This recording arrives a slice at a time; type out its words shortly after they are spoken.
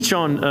teach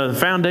on the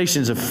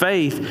foundations of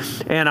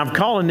faith, and I'm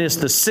calling this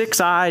the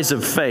 6 eyes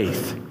of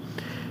faith.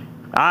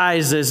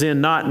 Eyes as in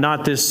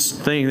not this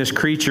thing, this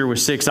creature with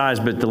 6 eyes,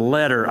 but the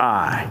letter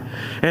I.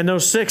 And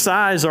those 6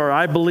 eyes are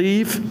I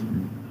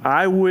believe,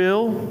 I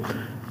will,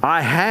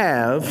 I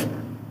have,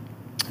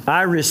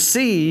 I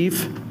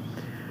receive,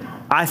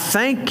 I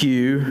thank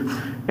you,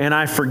 and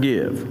I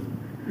forgive.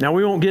 Now,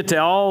 we won't get to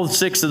all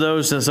 6 of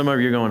those, and some of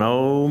you are going,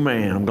 oh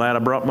man, I'm glad I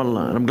brought my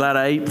lunch. I'm glad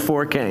I ate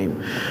before I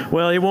came.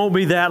 Well, it won't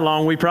be that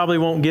long. We probably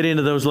won't get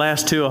into those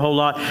last 2 a whole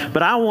lot.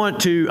 But I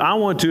want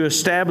to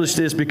establish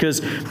this because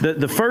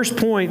the first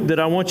point that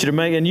I want you to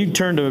make, and you can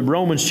turn to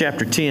Romans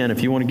chapter 10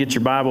 if you want to get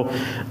your Bible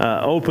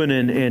open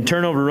and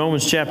turn over to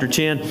Romans chapter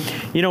 10.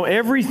 You know,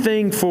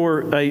 everything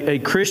for a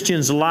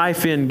Christian's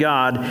life in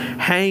God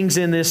hangs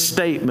in this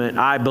statement,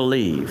 I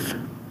believe.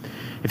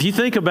 If you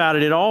think about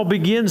it, it all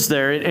begins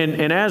there.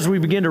 And as we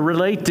begin to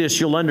relate this,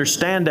 you'll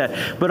understand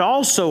that. But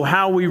also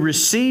how we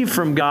receive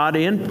from God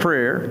in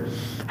prayer,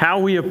 how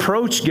we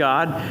approach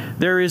God,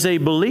 there is a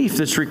belief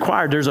that's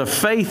required. There's a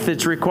faith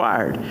that's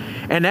required.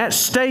 And that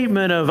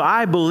statement of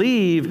I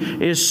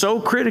believe is so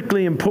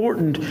critically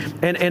important.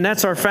 And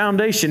that's our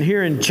foundation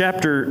here in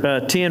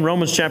chapter 10,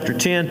 Romans chapter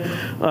 10.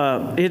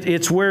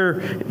 It's where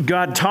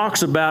God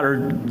talks about,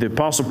 or the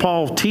Apostle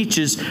Paul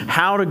teaches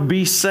how to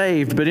be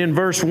saved. But in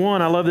verse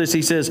 1, I love this.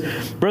 He says,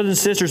 brothers and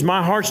sisters,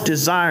 my heart's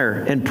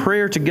desire and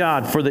prayer to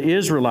God for the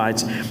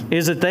Israelites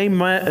is that they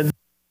might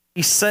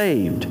be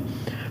saved.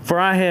 For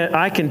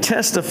I can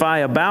testify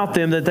about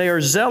them that they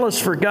are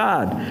zealous for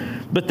God,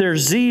 but their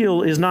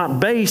zeal is not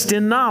based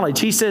in knowledge.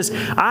 He says,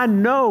 I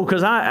know,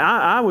 because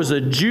I was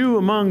a Jew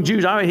among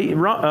Jews.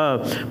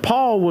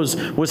 Paul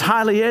was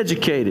highly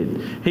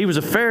educated. He was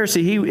a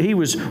Pharisee. He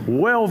was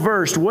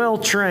well-versed,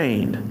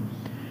 well-trained.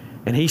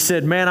 And he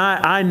said, man,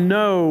 I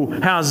know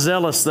how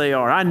zealous they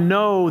are. I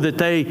know that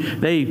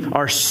they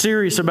are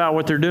serious about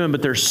what they're doing,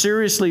 but they're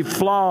seriously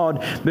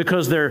flawed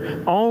because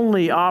they're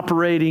only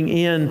operating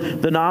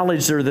in the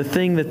knowledge or the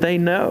thing that they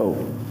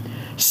know.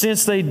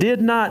 Since they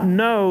did not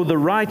know the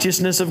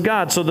righteousness of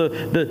God. So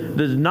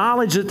the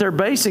knowledge that they're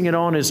basing it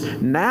on is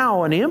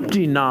now an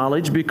empty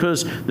knowledge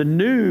because the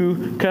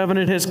new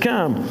covenant has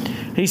come.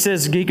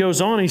 He goes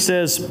on, he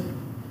says,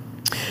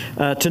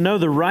 to know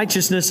the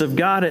righteousness of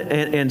God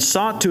and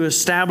sought to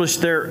establish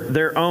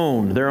their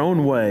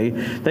own way.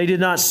 They did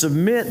not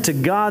submit to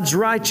God's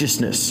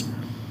righteousness.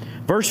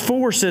 Verse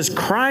 4 says,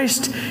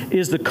 Christ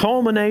is the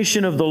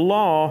culmination of the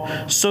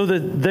law so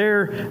that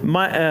there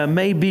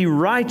may be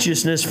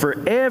righteousness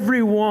for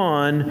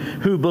everyone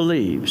who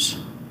believes.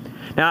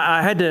 Now,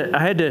 I had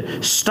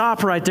to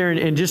stop right there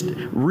and just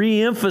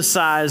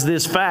re-emphasize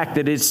this fact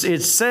that it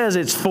says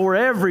it's for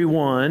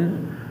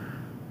everyone,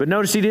 but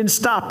notice he didn't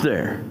stop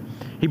there.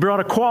 He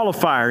brought a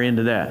qualifier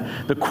into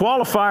that. The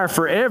qualifier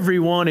for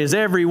everyone is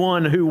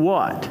everyone who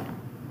what?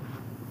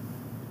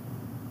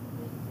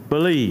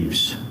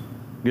 Believes.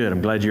 Good.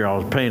 I'm glad you're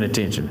all paying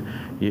attention.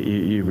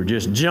 You were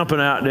just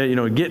jumping out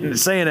there,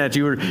 saying that.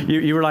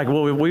 You were like,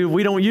 well,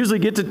 we don't usually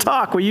get to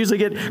talk. We usually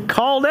get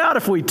called out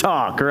if we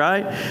talk,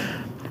 right?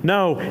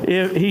 No,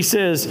 he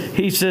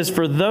says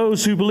for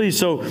those who believe.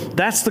 So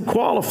that's the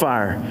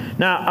qualifier.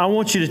 Now, I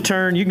want you to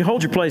turn. You can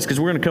hold your place because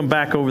we're going to come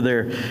back over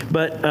there.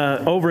 But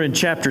over in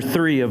chapter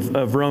 3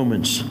 of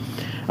Romans.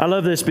 I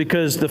love this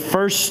because the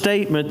first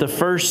statement, the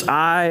first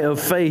I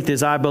of faith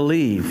is I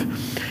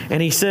believe.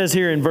 And he says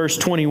here in verse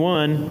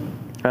 21,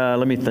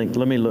 let me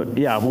look.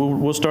 Yeah,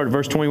 we'll start at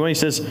verse 21. He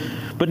says,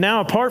 but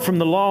now apart from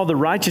the law, the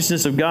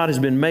righteousness of God has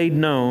been made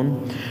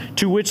known,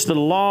 to which the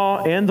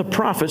law and the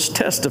prophets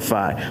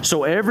testify.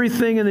 So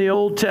everything in the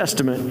Old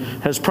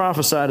Testament has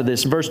prophesied of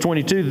this. In verse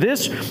 22,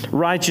 this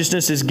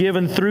righteousness is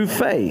given through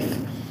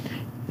faith,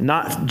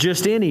 not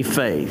just any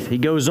faith. He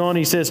goes on,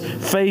 he says,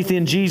 faith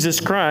in Jesus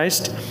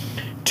Christ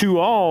to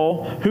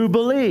all who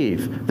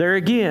believe. There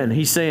again,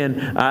 he's saying,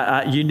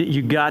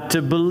 you got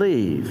to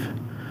believe.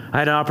 I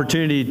had an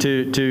opportunity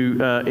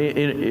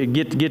to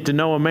get to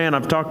know a man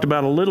I've talked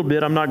about a little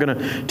bit. I'm not going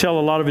to tell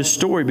a lot of his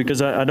story because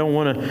I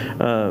want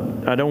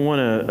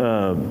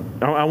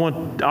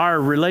our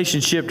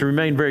relationship to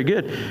remain very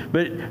good.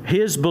 But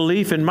his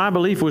belief and my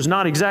belief was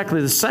not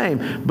exactly the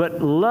same,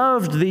 but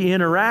loved the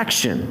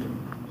interaction.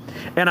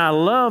 And I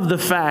love the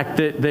fact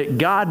that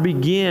God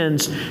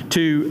begins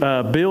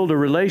to build a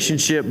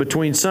relationship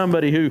between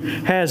somebody who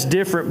has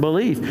different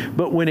belief.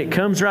 But when it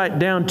comes right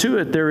down to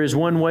it, there is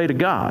one way to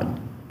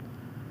God.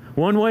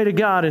 One way to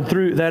God, and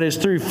that is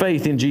through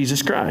faith in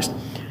Jesus Christ.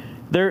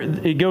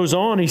 It goes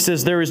on, he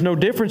says, there is no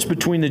difference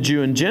between the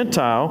Jew and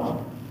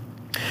Gentile,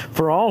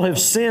 for all have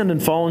sinned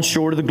and fallen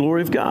short of the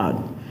glory of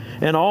God.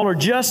 And all are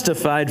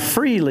justified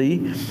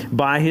freely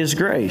by His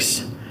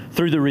grace,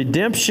 through the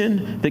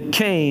redemption that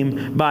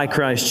came by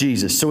Christ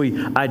Jesus. So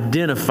he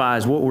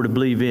identifies what we're to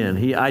believe in.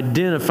 He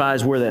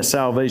identifies where that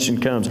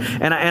salvation comes.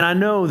 And I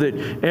know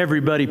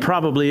that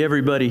probably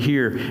everybody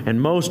here,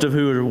 and most of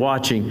who are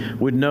watching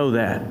would know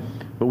that.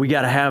 But we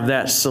got to have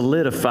that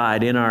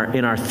solidified in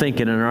our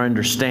thinking and our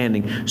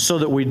understanding, so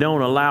that we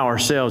don't allow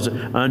ourselves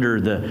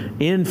under the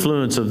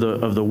influence of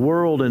the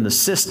world and the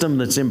system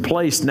that's in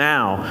place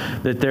now,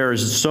 that there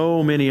is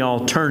so many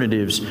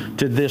alternatives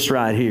to this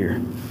right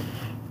here.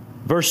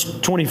 Verse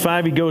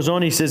 25, he goes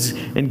on, he says,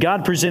 "And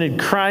God presented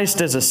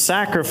Christ as a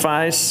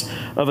sacrifice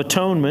of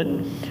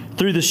atonement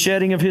through the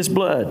shedding of His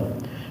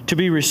blood, to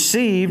be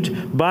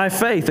received by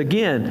faith."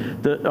 Again,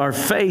 our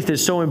faith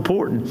is so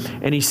important.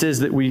 And he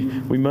says that we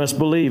must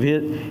believe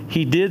it.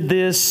 He did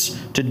this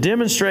to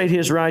demonstrate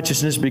His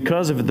righteousness,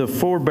 because of the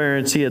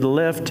forbearance He had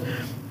left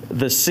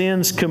the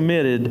sins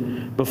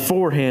committed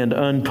beforehand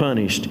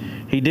unpunished.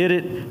 He did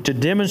it to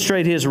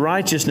demonstrate His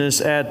righteousness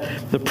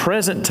at the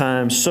present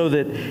time, so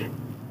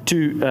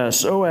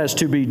as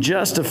to be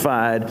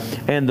justified,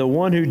 and the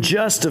one who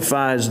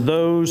justifies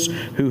those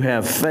who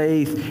have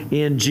faith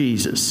in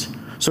Jesus.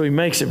 So he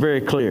makes it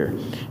very clear,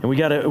 and we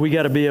got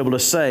to be able to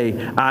say,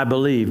 "I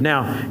believe."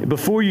 Now,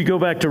 before you go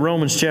back to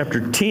Romans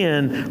chapter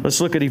 10, let's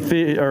look at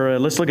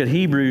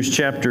Hebrews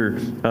chapter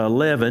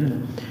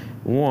 11,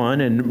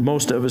 1, and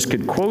most of us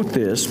could quote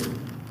this,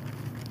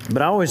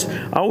 but I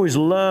always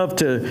love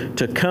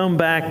to come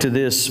back to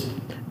this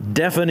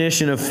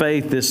definition of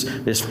faith,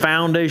 this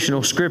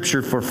foundational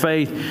scripture for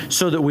faith,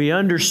 so that we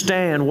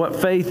understand what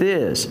faith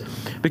is.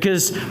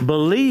 Because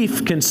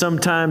belief can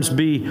sometimes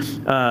be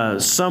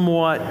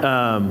somewhat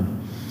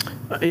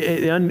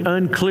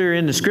unclear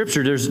in the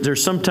scripture.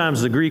 There's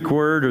sometimes the Greek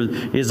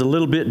word is a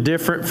little bit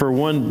different for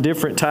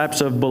different types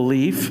of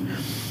belief.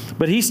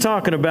 But he's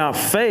talking about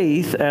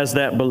faith as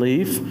that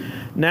belief.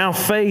 Now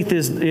faith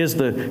is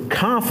the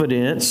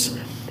confidence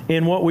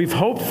in what we've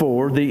hoped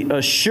for, the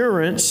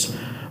assurance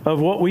of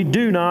what we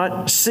do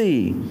not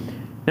see.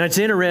 Now, it's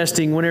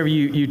interesting whenever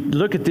you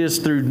look at this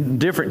through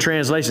different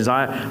translations.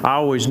 I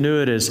always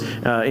knew it as,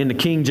 in the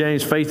King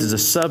James, faith is the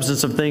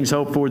substance of things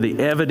hoped for, the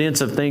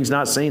evidence of things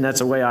not seen. That's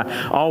the way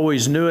I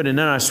always knew it. And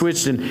then I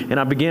switched and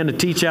I began to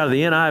teach out of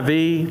the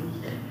NIV.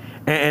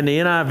 And the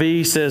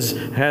NIV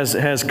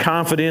has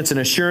confidence and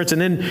assurance.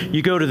 And then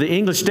you go to the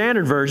English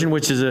Standard Version,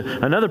 which is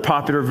another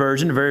popular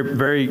version, a very,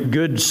 very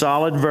good,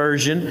 solid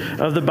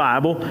version of the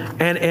Bible.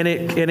 And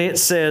it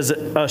says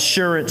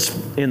assurance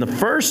in the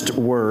first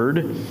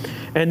word,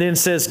 and then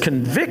says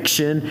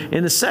conviction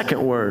in the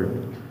second word.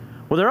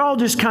 Well, they're all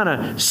just kind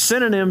of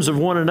synonyms of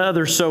one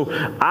another. So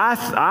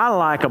I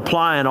like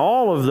applying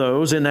all of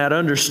those in that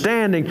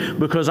understanding,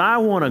 because I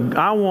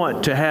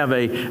want to have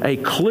a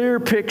clear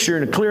picture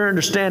and a clear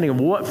understanding of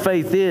what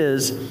faith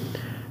is,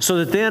 so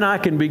that then I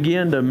can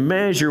begin to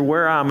measure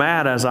where I'm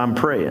at as I'm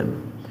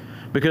praying.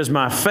 Because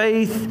my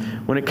faith,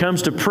 when it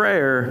comes to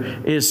prayer,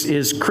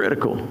 is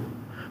critical.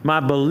 My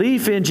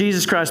belief in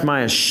Jesus Christ,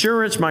 my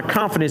assurance, my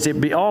confidence,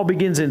 it all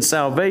begins in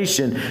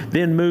salvation,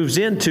 then moves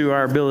into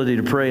our ability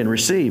to pray and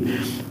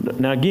receive.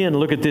 Now again,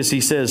 look at this.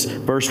 He says,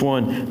 verse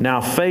 1,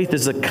 "Now faith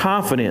is the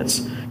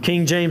confidence."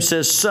 King James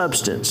says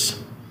substance.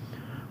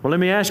 Well, let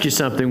me ask you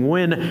something.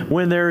 When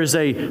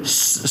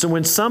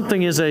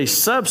something is a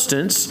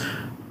substance,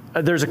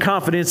 there's a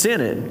confidence in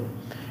it.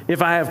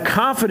 If I have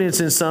confidence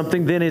in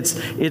something, then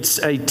it's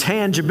a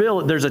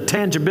tangibility. There's a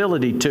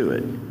tangibility to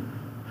it.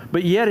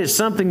 But yet it's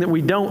something that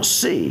we don't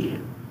see.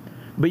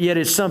 But yet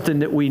it's something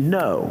that we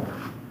know.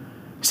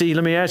 See,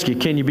 let me ask you,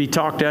 can you be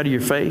talked out of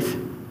your faith?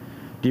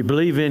 Do you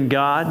believe in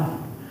God?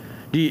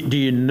 Do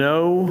you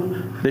know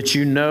that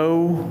you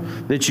know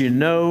that you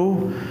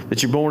know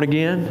that you're born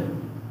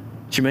again?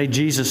 That you made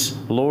Jesus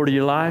Lord of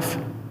your life?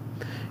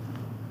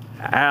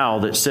 Al,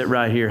 that sit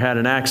right here, had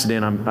an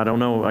accident. I don't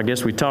know, I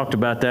guess we talked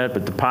about that,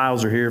 but the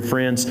Piles are here,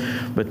 friends.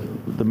 But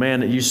the man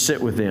that used to sit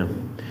with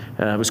them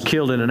was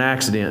killed in an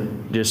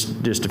accident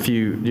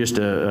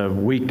a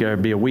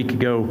week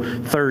ago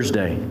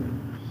Thursday.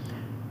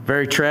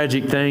 Very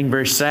tragic thing,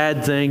 very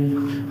sad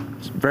thing.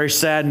 Very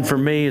saddened for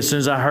me. As soon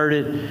as I heard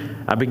it,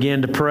 I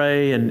began to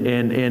pray, and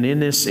in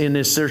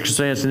this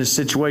circumstance, in this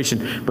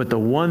situation. But the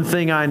one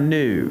thing I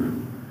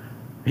knew,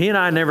 he and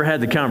I never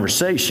had the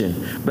conversation,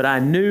 but I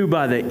knew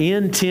by the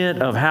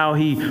intent of how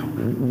he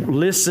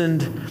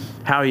listened,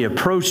 how he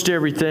approached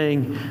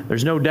everything,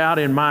 there's no doubt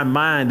in my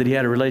mind that he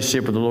had a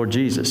relationship with the Lord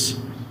Jesus.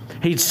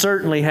 He'd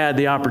certainly had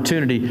the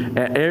opportunity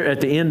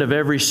at the end of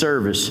every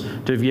service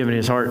to have given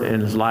his heart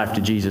and his life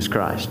to Jesus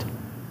Christ.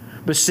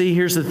 But see,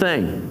 here's the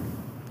thing.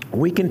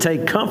 We can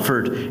take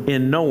comfort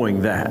in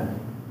knowing that.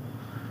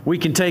 We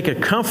can take a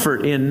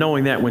comfort in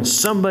knowing that when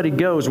somebody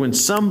goes, when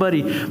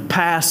somebody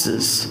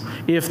passes,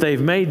 if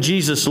they've made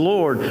Jesus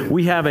Lord,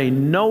 we have a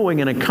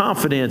knowing and a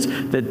confidence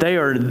that they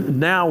are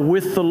now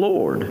with the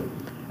Lord.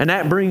 And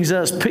that brings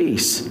us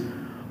peace.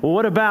 Well,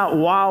 what about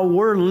while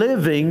we're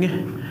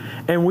living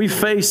and we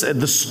face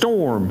the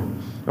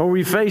storm or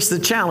we face the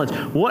challenge?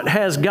 What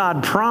has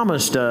God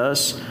promised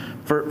us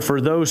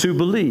for those who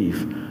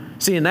believe?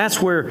 See, and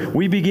that's where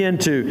we begin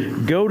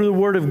to go to the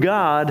Word of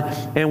God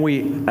and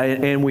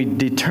we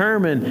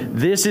determine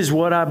this is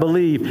what I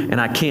believe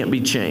and I can't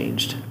be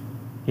changed.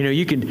 You know,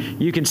 you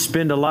can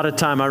spend a lot of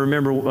time. I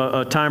remember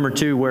a time or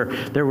two where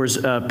there was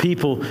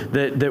people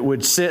that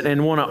would sit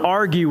and want to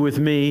argue with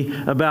me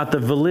about the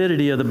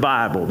validity of the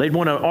Bible. They'd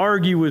want to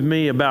argue with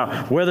me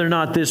about whether or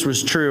not this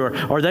was true,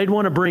 or they'd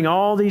want to bring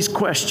all these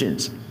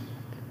questions.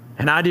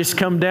 And I just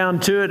come down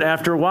to it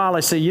after a while. I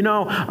say, you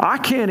know, I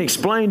can't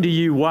explain to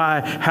you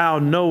how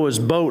Noah's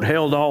boat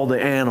held all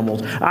the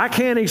animals. I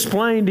can't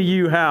explain to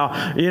you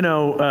how,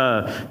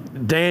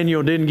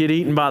 Daniel didn't get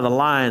eaten by the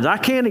lions. I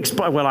can't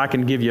explain. Well, I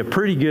can give you a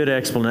pretty good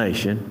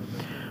explanation.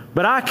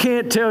 But I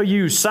can't tell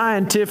you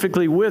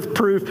scientifically with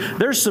proof.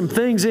 There's some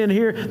things in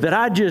here that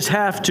I just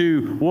have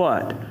to,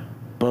 what?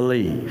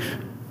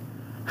 Believe.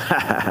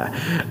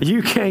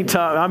 You can't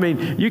talk.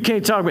 You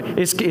can't talk.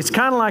 It's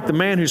kind of like the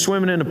man who's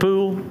swimming in the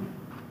pool,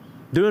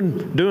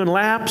 doing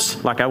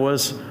laps, like I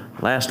was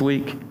last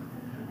week.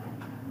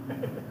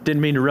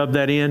 Didn't mean to rub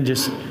that in.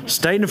 Just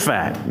stating a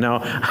fact. No,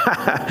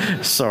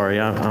 sorry.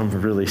 I'm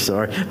really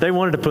sorry. They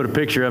wanted to put a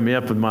picture of me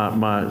up with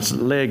my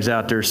legs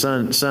out there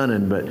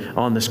sunning, but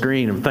on the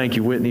screen. And thank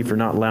you, Whitney, for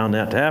not allowing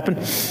that to happen.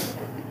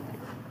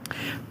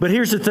 But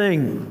here's the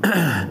thing.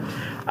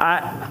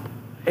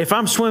 If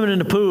I'm swimming in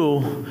the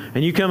pool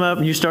and you come up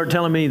and you start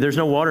telling me there's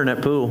no water in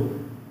that pool,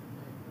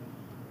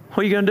 what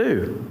are you going to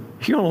do?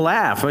 You're going to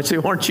laugh. I say,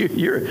 aren't you?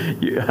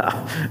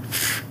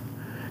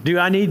 Do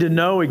I need to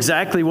know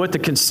exactly what the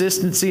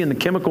consistency and the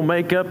chemical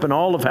makeup and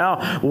all of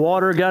how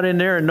water got in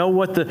there and know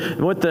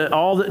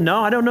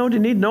no, I don't know. You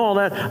need to know all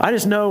that. I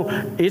just know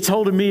it's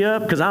holding me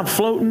up because I'm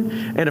floating.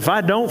 And if I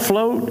don't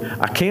float,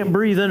 I can't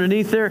breathe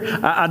underneath there.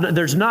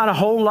 There's not a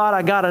whole lot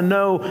I got to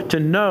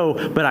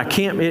know, but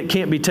it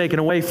can't be taken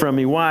away from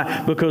me.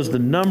 Why? Because the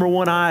number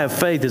one eye of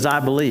faith is I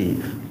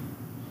believe.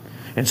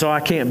 And so I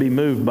can't be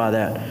moved by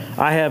that.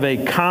 I have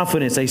a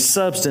confidence, a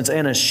substance,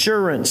 an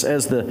assurance,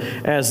 as the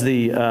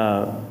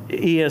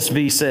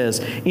ESV says,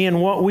 in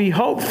what we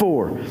hope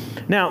for.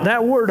 Now,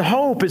 that word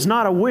hope is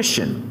not a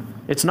wishing.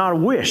 It's not a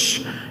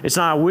wish. It's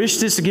not, I wish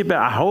this to get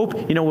better. I hope,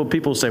 what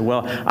people say,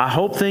 well, I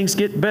hope things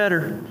get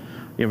better.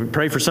 We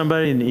pray for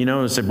somebody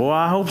and, say, boy,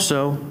 I hope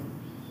so.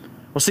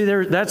 Well, see,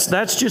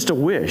 that's just a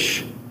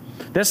wish.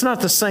 That's not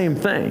the same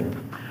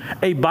thing.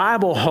 A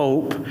Bible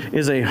hope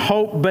is a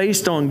hope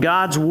based on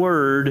God's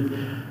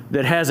Word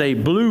that has a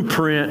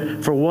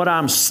blueprint for what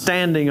I'm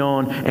standing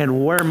on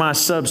and where my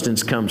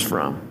substance comes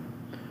from.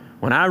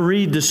 When I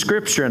read the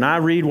Scripture, and I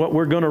read what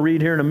we're going to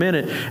read here in a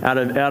minute out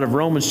of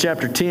Romans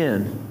chapter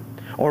 10,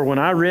 or when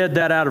I read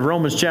that out of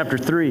Romans chapter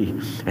 3,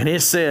 and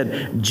it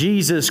said,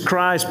 Jesus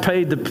Christ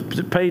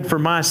paid for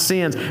my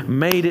sins,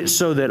 made it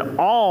so that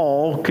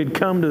all could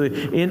come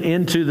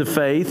into the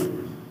faith,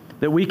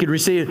 that we could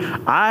receive.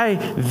 I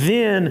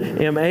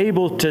then am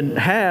able to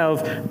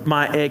have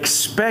my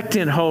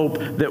expectant hope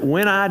that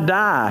when I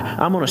die,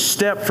 I'm going to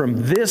step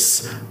from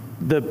this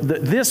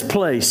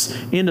place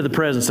into the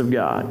presence of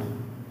God.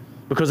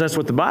 Because that's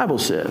what the Bible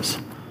says.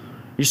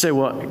 You say,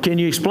 well, can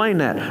you explain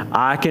that?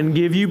 I can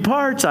give you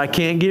parts. I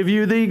can't give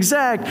you the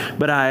exact,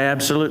 but I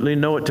absolutely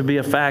know it to be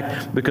a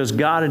fact because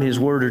God and His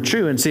Word are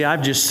true. And see,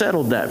 I've just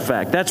settled that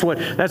fact.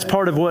 That's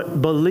part of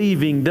what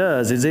believing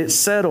does, is it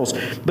settles,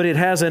 but it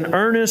has an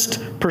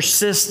earnest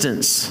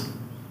persistence.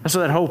 That's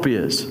what that hope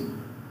is.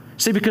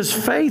 See, because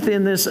faith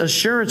in this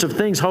assurance of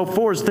things hoped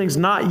for is things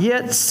not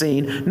yet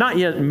seen, not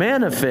yet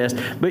manifest,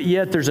 but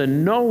yet there's a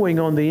knowing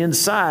on the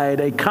inside,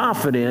 a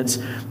confidence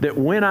that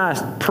when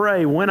I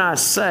pray, when I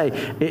say,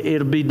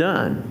 it'll be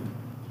done.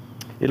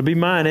 It'll be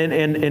mine.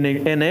 And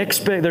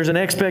there's an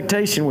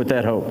expectation with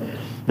that hope.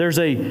 There's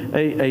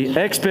a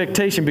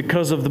expectation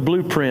because of the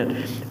blueprint.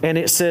 And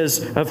it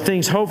says of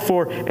things hoped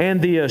for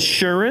and the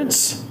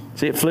assurance.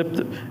 See, it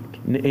flipped.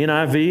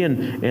 NIV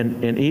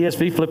and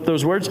ESV flip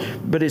those words,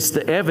 but it's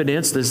the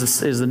evidence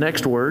is the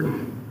next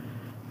word,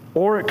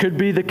 or it could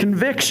be the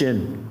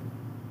conviction.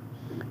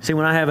 See,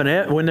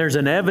 when there's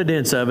an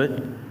evidence of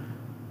it,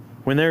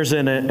 when there's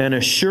an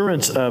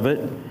assurance of it,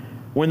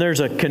 when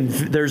there's a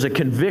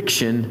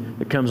conviction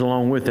that comes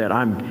along with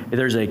that.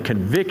 There's a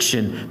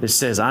conviction that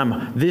says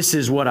this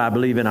is what I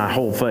believe in. I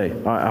hold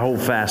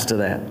fast to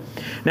that.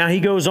 Now he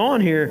goes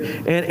on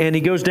here and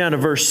he goes down to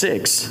verse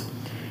 6.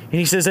 And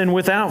he says, and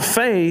without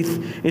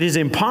faith, it is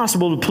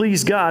impossible to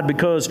please God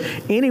because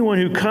anyone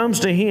who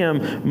comes to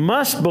Him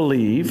must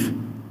believe.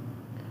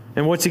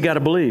 And what's he got to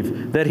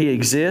believe? That He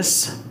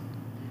exists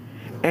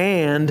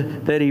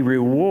and that He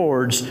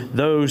rewards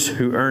those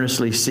who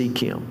earnestly seek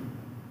Him.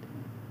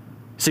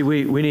 See,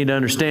 we need to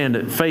understand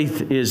that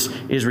faith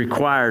is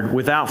required.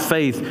 Without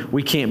faith,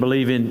 we can't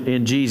believe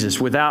in Jesus.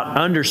 Without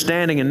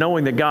understanding and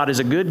knowing that God is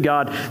a good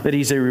God, that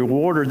He's a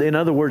rewarder. In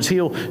other words,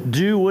 He'll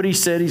do what He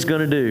said He's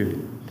going to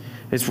do.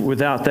 It's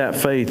without that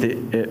faith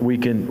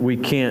we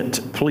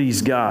can't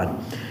please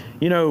God.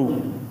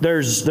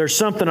 There's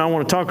something I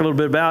want to talk a little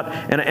bit about,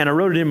 and I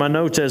wrote it in my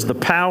notes as the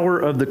power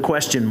of the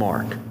question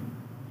mark.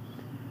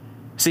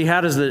 See,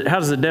 how does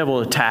the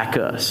devil attack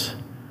us?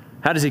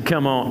 How does he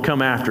come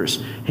after us?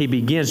 He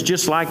begins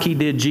just like he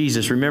did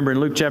Jesus. Remember in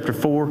Luke chapter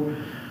 4,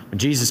 When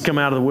Jesus come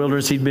out of the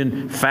wilderness, he'd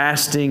been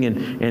fasting,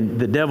 and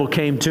the devil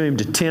came to him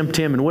to tempt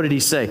him. And what did he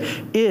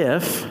say?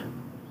 If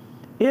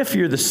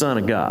you're the Son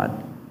of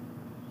God.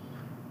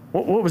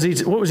 What was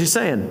he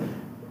saying?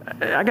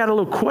 I got a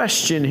little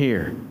question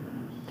here.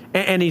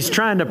 And he's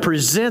trying to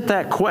present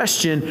that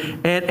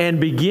question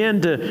and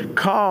begin to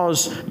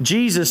cause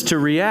Jesus to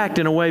react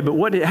in a way.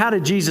 But how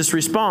did Jesus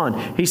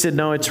respond? He said,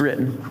 no, it's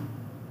written.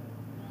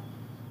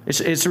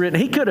 It's written.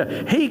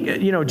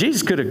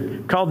 Jesus could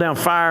have called down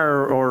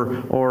fire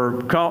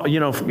or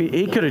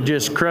he could have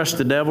just crushed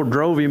the devil,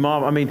 drove him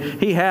off. I mean,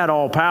 he had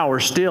all power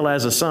still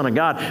as a Son of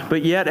God,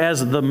 but yet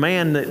as the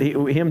man,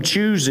 him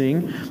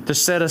choosing to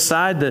set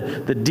aside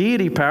the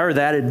deity power,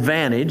 that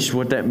advantage,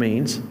 what that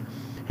means.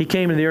 He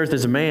came to the earth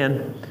as a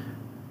man,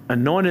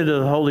 anointed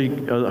of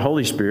the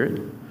Holy Spirit,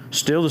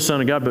 still the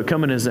Son of God, but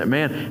coming as that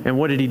man. And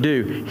what did he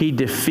do? He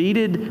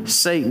defeated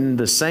Satan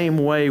the same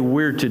way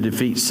we're to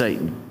defeat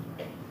Satan.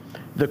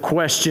 The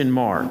question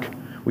mark.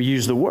 We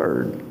use the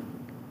word.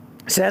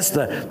 So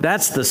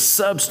that's the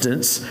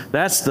substance.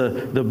 That's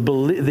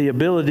the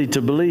ability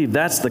to believe.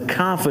 That's the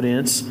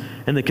confidence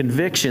and the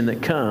conviction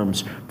that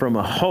comes from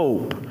a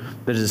hope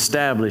that is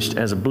established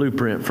as a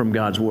blueprint from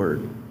God's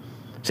word.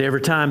 See,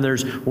 every time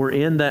we're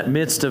in that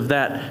midst of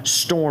that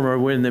storm, or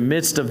we're in the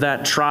midst of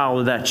that trial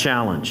or that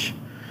challenge.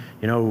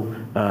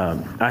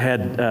 I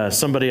had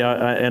somebody,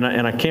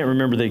 and I can't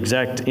remember the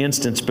exact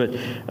instance,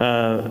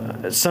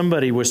 but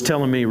somebody was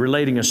telling me,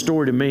 relating a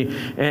story to me,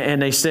 and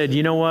they said,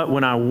 you know what,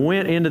 when I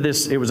went into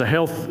this, it was a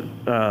health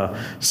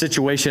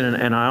situation,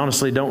 and I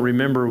honestly don't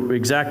remember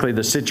exactly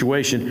the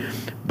situation,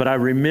 but I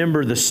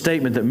remember the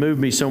statement that moved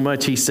me so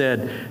much.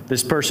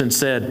 This person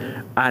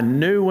said, I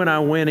knew when I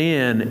went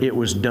in, it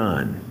was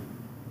done.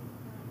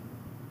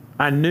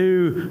 I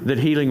knew that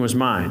healing was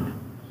mine.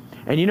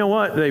 And you know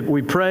what?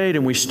 We prayed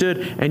and we stood,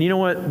 and you know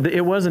what?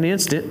 It wasn't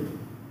instant.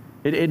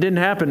 It didn't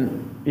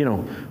happen.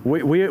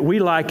 We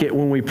like it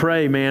when we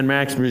pray, man,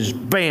 Max,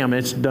 just bam,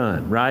 it's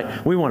done,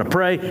 right? We want to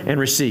pray and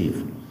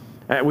receive.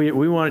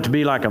 We want it to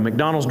be like a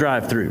McDonald's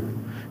drive-through.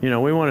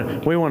 We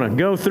want to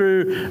go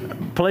through,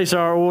 place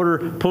our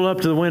order, pull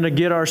up to the window,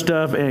 get our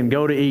stuff, and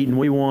go to eat, and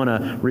we want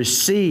to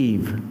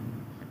receive.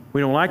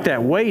 We don't like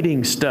that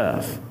waiting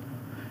stuff.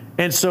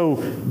 And so,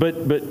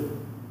 but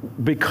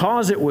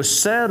because it was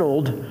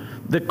settled,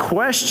 the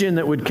question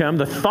that would come,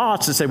 the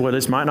thoughts that say, well,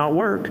 this might not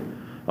work.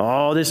 And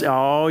all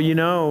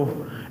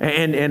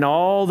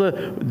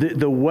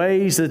the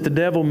ways that the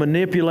devil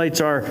manipulates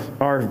our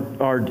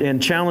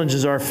and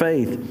challenges our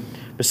faith.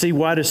 But see,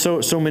 why do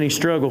so many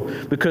struggle?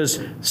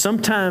 Because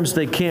sometimes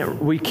we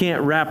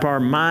can't wrap our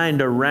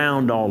mind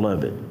around all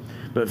of it.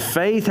 But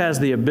faith has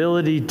the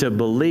ability to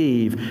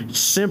believe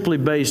simply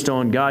based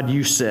on, God,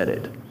 you said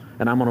it.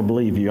 And I'm going to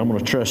believe you. I'm going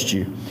to trust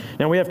you.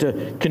 Now, we have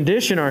to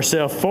condition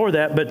ourselves for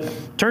that, but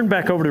turn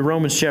back over to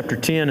Romans chapter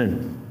 10,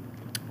 and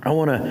I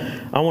want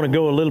to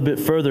go a little bit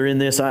further in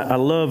this. I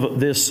love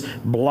this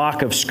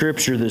block of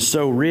Scripture that's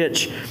so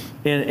rich,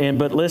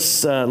 but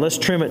let's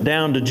trim it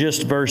down to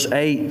just verse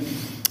 8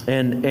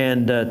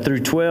 and through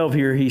 12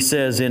 here. He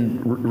says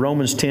in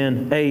Romans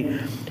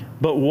 10:8,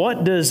 but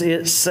what does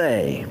it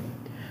say?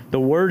 The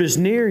word is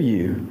near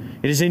you.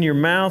 It is in your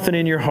mouth and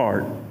in your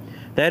heart.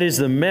 That is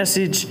the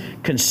message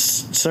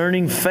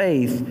concerning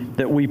faith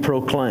that we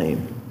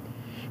proclaim.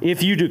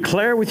 If you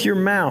declare with your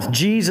mouth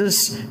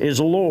Jesus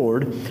is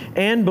Lord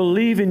and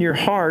believe in your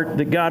heart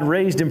that God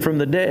raised him from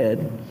the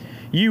dead,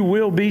 you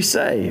will be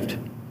saved.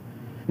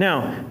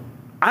 Now,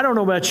 I don't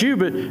know about you,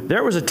 but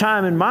there was a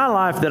time in my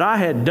life that I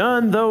had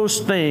done those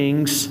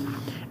things,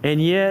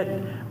 and yet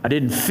I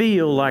didn't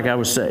feel like I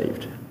was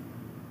saved.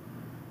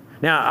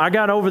 Now, I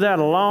got over that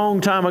a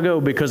long time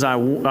ago because I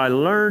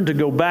learned to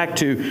go back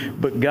to,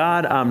 but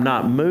God, I'm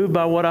not moved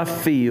by what I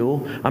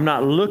feel. I'm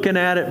not looking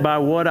at it by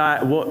what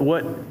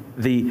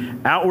the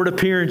outward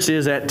appearance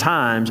is at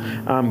times.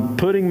 I'm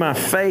putting my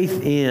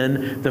faith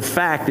in the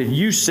fact that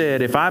you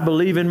said, if I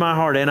believe in my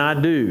heart, and I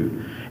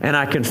do, and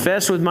I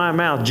confess with my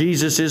mouth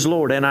Jesus is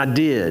Lord, and I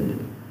did,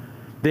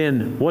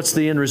 then what's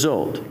the end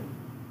result?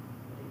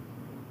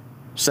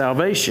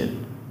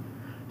 Salvation.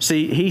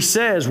 See, he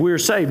says we're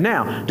saved.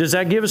 Now, does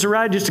that give us a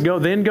right just to go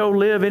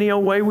live any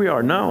old way we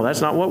are? No,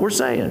 that's not what we're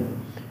saying.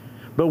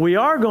 But we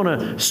are going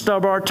to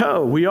stub our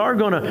toe. We are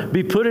going to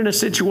be put in a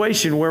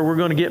situation where we're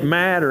going to get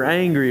mad or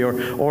angry, or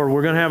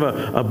we're going to have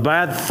a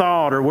bad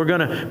thought, or we're going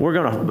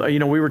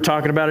to we were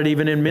talking about it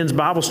even in men's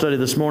Bible study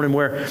this morning,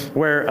 where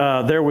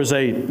there was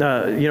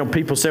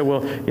people said, well,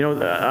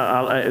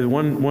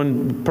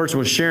 one person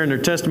was sharing their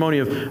testimony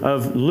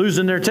of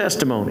losing their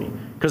testimony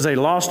because they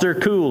lost their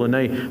cool and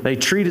they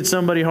treated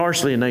somebody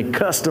harshly and they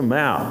cussed them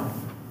out.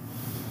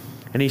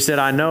 And he said,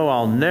 I know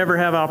I'll never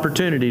have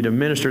opportunity to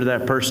minister to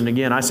that person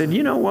again. I said,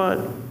 you know what?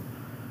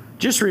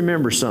 Just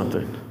remember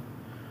something.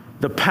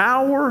 The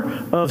power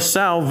of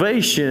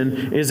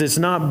salvation is it's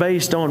not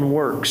based on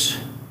works.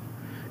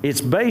 It's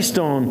based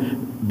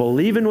on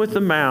believing with the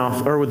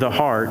mouth or with the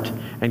heart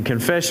and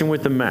confession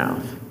with the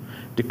mouth,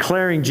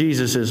 declaring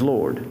Jesus as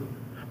Lord.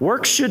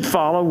 Works should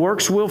follow.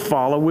 Works will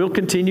follow. We'll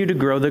continue to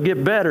grow. They'll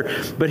get better.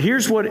 But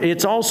here's what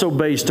it's also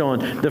based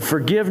on: the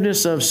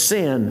forgiveness of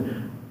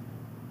sin,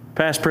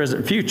 past,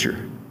 present,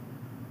 future.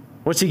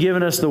 What's He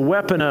given us the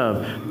weapon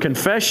of?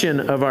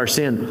 Confession of our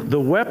sin. The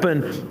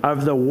weapon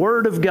of the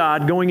Word of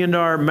God going into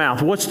our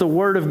mouth. What's the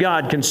Word of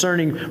God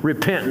concerning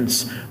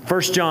repentance?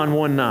 1 John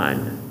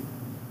 1:9.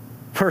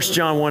 1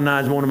 John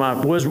 1:9 is one of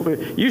my,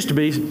 used to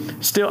be,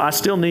 I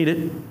still need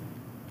it.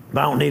 But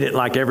I don't need it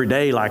like every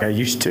day like I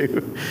used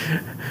to.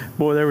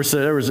 Boy, there was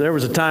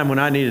a time when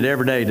I needed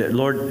every day.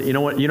 Lord, you know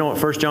what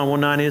 1 John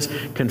 1:9 is?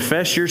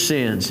 Confess your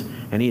sins,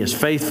 and He is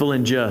faithful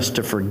and just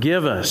to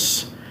forgive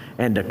us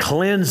and to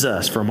cleanse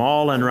us from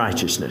all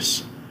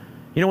unrighteousness.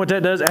 You know what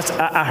that does?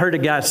 I heard a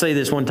guy say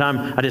this one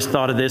time. I just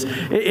thought of this.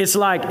 It's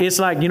like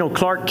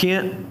Clark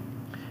Kent.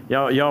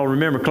 Y'all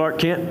remember Clark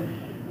Kent?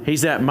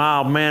 He's that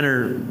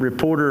mild-mannered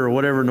reporter or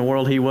whatever in the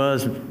world he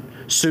was.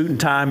 Suit and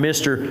tie,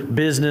 Mr.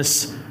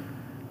 Business.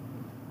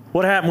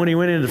 What happened when he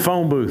went into the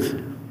phone booth?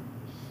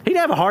 He'd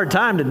have a hard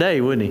time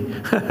today, wouldn't he?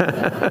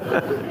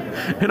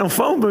 Ain't no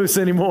phone booths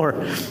anymore.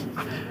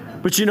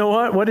 But you know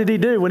what? What did he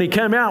do? When he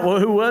came out, well,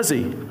 who was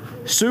he?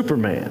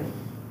 Superman.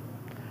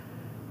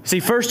 See,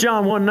 1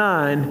 John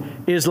 1:9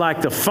 is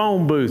like the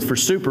phone booth for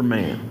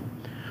Superman.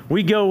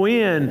 We go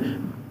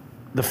in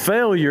the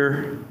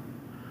failure,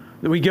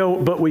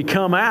 but we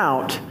come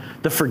out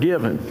the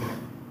forgiven.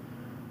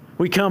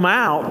 We come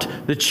out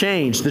the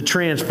changed, the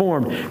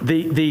transformed,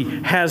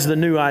 has the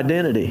new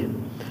identity.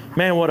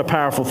 Man, what a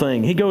powerful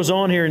thing. He goes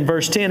on here in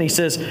verse 10. He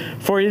says,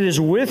 "For it is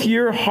with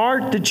your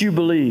heart that you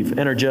believe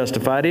and are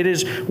justified. It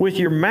is with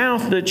your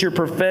mouth that you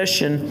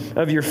profess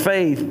your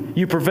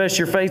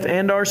faith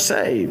and are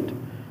saved."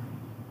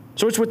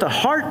 So it's with the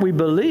heart we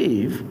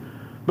believe,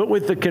 but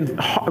with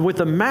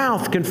the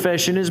mouth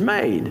confession is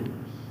made.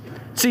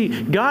 See,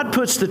 God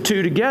puts the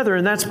two together,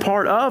 and that's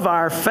part of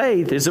our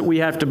faith, is that we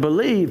have to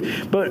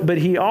believe, but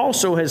He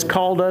also has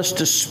called us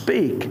to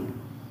speak.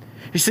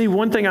 You see,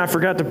 one thing I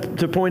forgot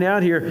to point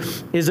out here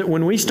is that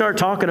when we start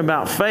talking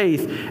about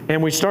faith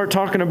and we start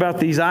talking about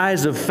these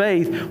eyes of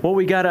faith, what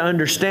we got to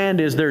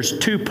understand is there's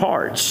two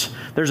parts.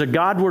 There's a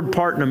Godward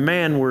part and a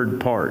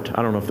manward part.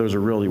 I don't know if those are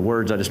really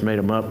words, I just made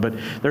them up, but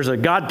there's a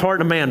God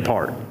part and a man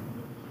part.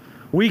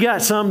 We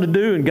got something to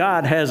do, and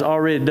God has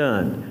already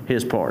done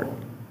His part.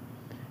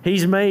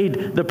 He's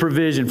made the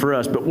provision for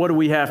us, but what do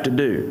we have to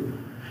do?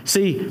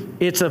 See,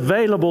 it's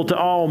available to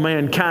all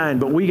mankind,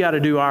 but we got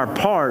to do our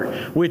part,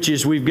 which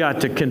is we've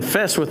got to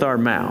confess with our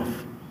mouth.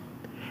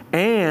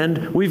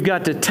 And we've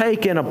got to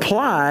take and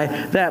apply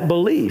that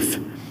belief.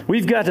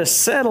 We've got to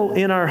settle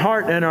in our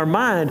heart and our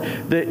mind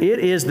that it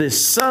is the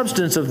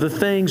substance of the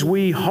things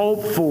we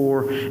hope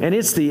for, and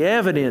it's the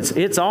evidence.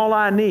 It's all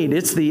I need.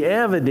 It's the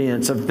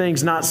evidence of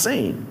things not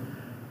seen.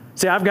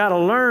 See, I've got to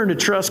learn to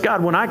trust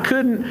God. When I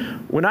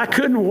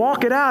couldn't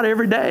walk it out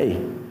every day,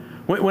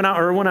 when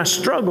I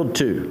struggled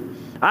to,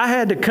 I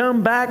had to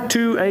come back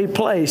to a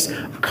place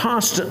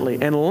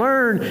constantly and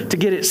learn to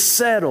get it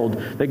settled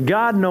that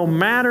God, no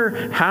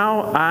matter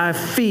how I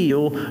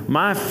feel,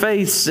 my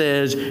faith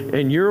says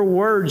and your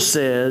word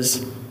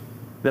says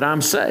that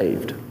I'm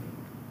saved.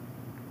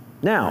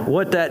 Now,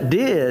 what that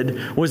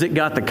did was it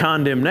got the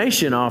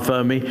condemnation off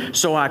of me,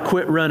 so I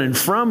quit running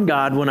from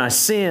God when I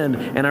sinned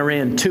and I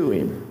ran to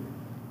Him.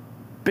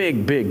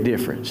 Big, big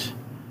difference.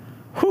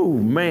 Whew,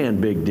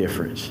 man, big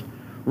difference.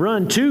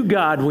 Run to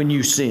God when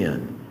you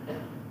sin.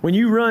 When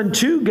you run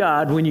to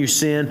God when you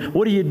sin,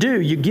 what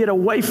do? You get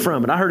away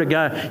from it. I heard a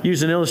guy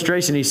use an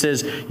illustration. He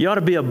says, you ought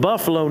to be a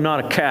buffalo,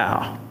 not a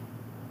cow.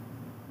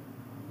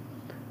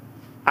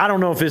 I don't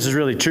know if this is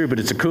really true, but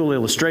it's a cool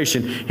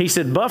illustration. He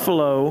said,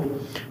 buffalo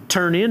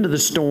turn into the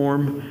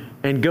storm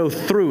and go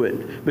through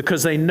it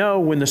because they know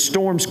when the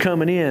storm's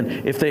coming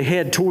in, if they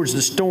head towards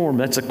the storm,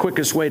 that's the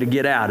quickest way to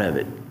get out of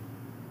it.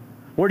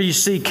 Where do you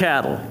see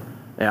cattle?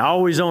 They're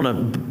always on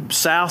the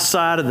south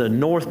side of the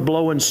north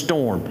blowing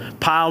storm,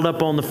 piled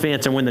up on the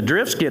fence. And when the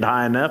drifts get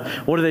high enough,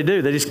 what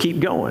do? They just keep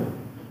going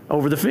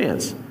over the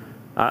fence.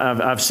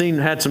 I've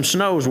had some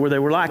snows where they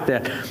were like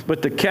that.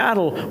 But the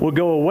cattle will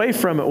go away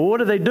from it. Well,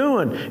 what are they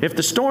doing? If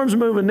the storm's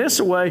moving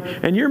this way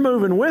and you're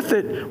moving with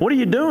it, what are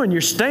you doing?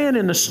 You're staying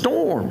in the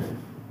storm.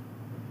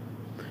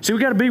 See,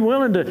 we've got to be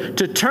willing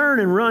to turn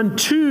and run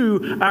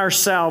to our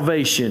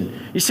salvation.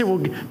 You say, well,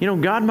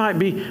 God might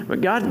be,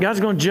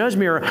 God's going to judge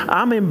me, or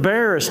I'm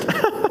embarrassed.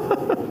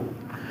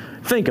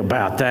 Think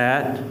about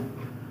that.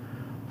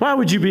 Why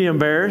would you be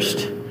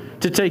embarrassed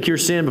to take your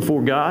sin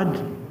before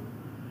God?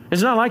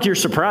 It's not like you're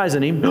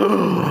surprising Him.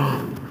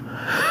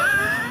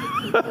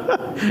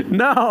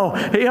 No,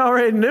 He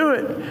already knew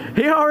it.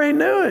 He already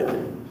knew it.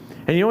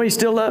 And He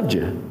still loved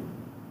you.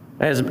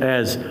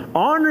 As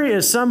ornery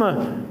as some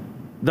of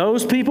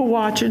those people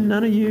watching,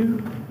 none of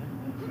you.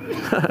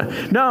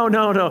 No.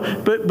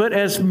 But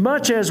as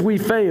much as we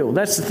fail,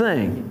 that's the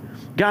thing.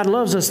 God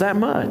loves us that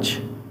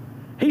much.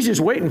 He's just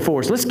waiting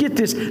for us. Let's get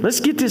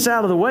this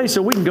out of the way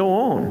so we can go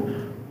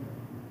on.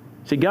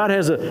 See, God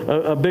has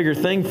a bigger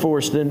thing for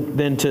us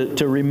than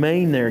to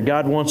remain there.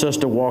 God wants us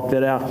to walk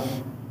that out.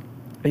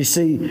 You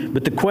see,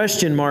 but the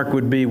question mark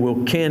would be,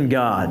 well, can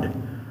God?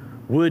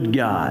 Would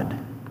God?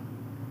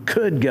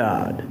 Could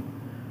God?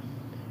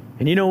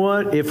 And you know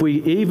what? If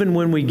we, even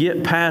when we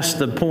get past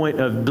the point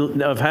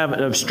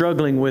of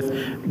struggling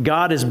with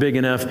God is big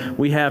enough,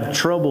 we have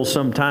trouble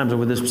sometimes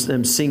with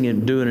them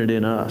singing, doing it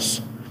in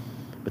us.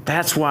 But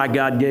that's why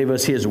God gave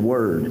us His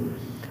Word.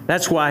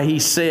 That's why He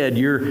said,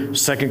 you're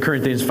 2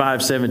 Corinthians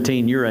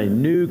 5:17, you're a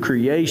new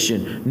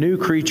creation, new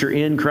creature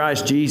in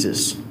Christ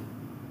Jesus.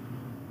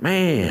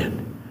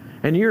 Man,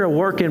 and you're a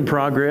work in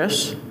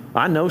progress.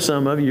 I know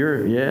some of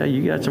you,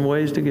 you got some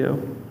ways to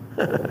go.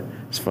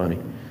 It's funny.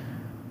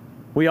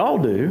 We all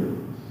do.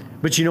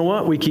 But you know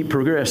what? We keep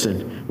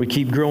progressing. We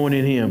keep growing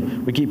in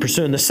Him. We keep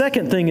pursuing. The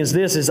second thing is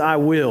this, is I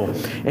will.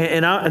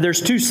 And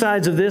there's two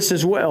sides of this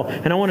as well.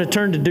 And I want to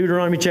turn to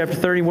Deuteronomy chapter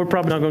 30. We're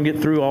probably not going to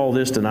get through all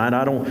this tonight.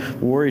 I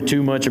don't worry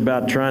too much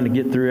about trying to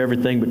get through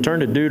everything. But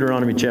turn to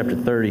Deuteronomy chapter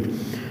 30.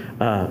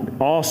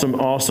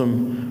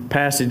 Awesome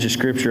passage of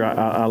Scripture.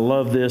 I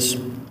love this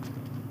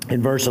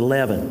in verse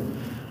 11.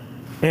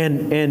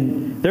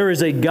 And there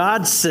is a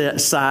God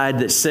side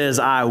that says,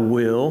 I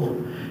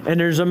will. And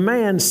there's a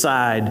man's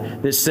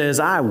side that says,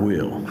 I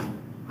will.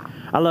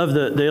 I love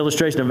the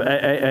illustration of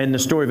and the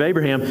story of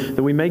Abraham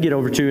that we may get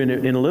over to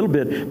in a little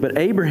bit. But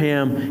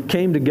Abraham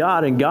came to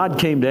God, and God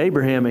came to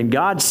Abraham. And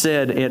God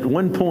said at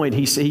one point,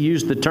 he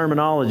used the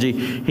terminology,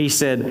 He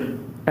said,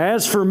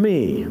 as for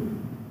me,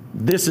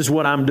 this is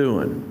what I'm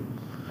doing.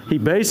 He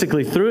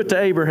basically threw it to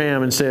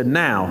Abraham and said,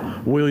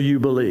 now will you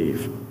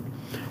believe?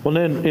 Well,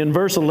 then in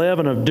verse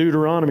 11 of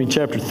Deuteronomy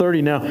chapter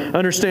 30, now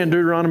understand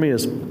Deuteronomy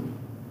is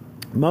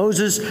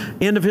Moses,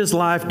 end of his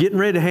life, getting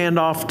ready to hand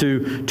off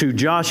to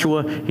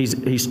Joshua.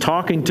 He's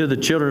talking to the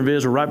children of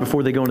Israel right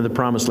before they go into the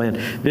promised land.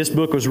 This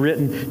book was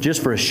written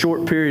just for a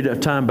short period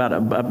of time,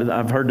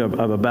 I've heard of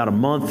about a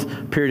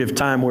month period of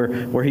time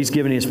where he's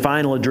giving his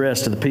final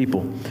address to the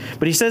people.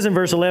 But he says in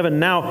verse 11,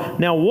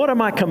 Now what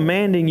am I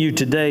commanding you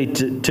today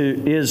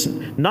to is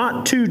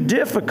not too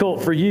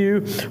difficult for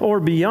you or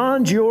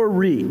beyond your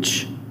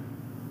reach.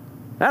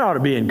 That ought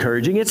to be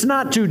encouraging. It's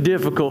not too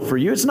difficult for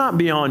you. It's not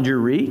beyond your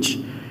reach.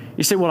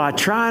 You say, well, I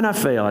try and I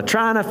fail. I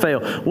try and I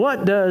fail.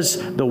 What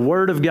does the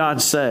Word of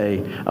God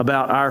say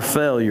about our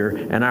failure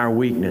and our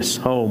weakness?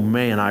 Oh,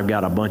 man, I've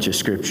got a bunch of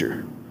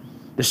Scripture.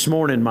 This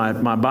morning,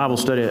 my Bible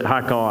study at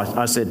High Call,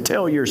 I said,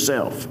 tell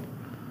yourself.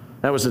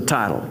 That was the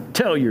title.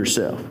 Tell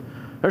yourself.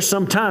 There's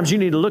sometimes you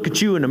need to look at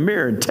you in the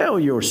mirror and tell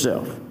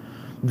yourself.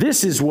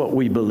 This is what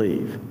we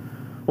believe.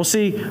 Well,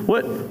 see,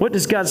 what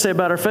does God say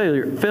about our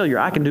failure?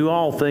 I can do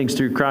all things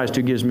through Christ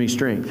who gives me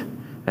strength.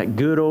 That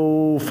good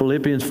old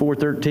Philippians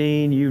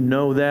 4:13, you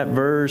know that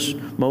verse,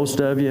 most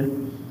of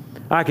you.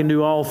 I can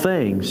do all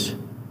things.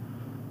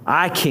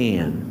 I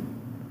can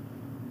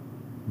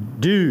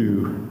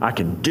do.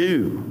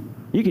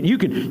 You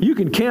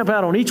can camp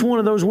out on each one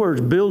of those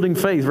words, building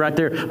faith right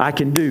there. I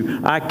can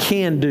do. I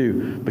can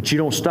do. But you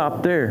don't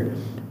stop there.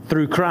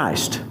 Through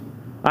Christ.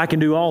 I can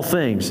do all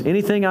things.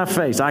 Anything I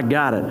face, I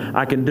got it.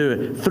 I can do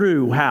it.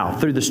 Through how?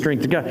 Through the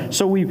strength of God.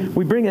 So we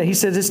bring that. He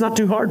says it's not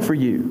too hard for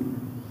you.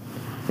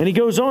 And he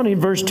goes on in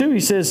verse 2, he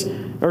says,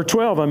 or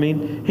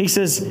 12, he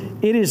says,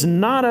 it is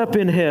not up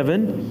in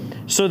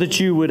heaven so that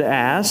you would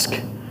ask,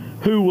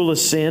 who will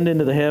ascend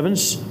into the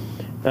heavens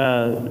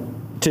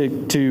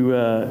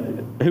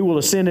who will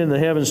ascend into the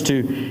heavens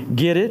to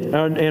get it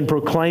and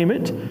proclaim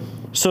it,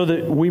 so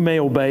that we may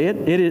obey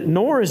it.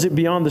 Nor is it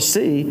beyond the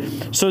sea,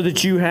 so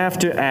that you have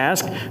to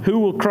ask, who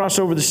will cross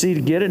over the sea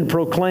to get it and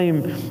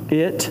proclaim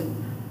it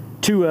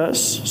to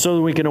us so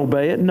that we can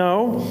obey it?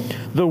 No,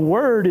 the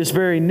word is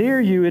very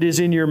near you. It is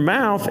in your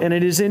mouth and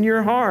it is in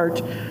your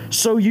heart,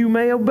 so you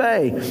may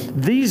obey.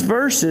 These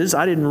verses,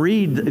 I didn't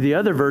read the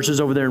other verses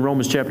over there in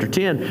Romans chapter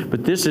 10,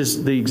 but this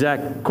is the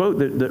exact quote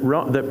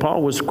that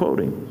Paul was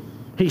quoting.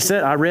 He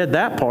said, I read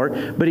that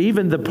part, but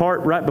even the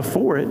part right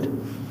before it,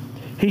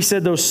 he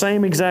said those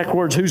same exact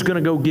words, who's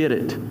going to go get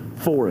it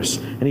for us?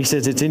 And he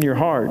says, it's in your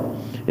heart.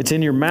 It's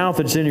in your mouth.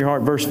 It's in your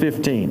heart. Verse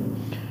 15.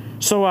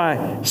 So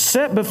I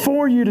set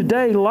before you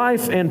today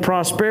life and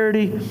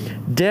prosperity,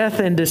 death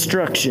and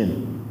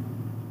destruction.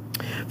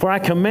 For I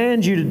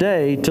command you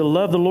today to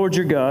love the Lord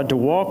your God, to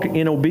walk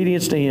in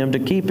obedience to Him, to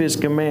keep His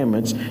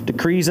commandments,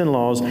 decrees, and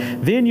laws.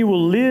 Then you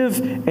will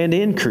live and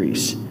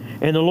increase.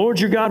 And the Lord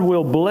your God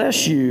will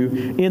bless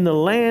you in the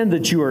land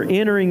that you are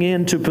entering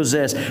in to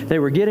possess. They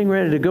were getting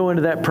ready to go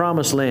into that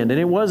promised land. And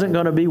it wasn't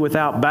going to be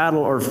without battle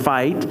or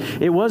fight.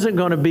 It wasn't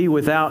going to be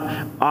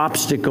without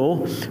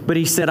obstacle. But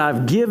He said,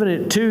 I've given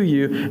it to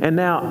you. And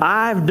now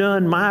I've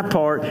done my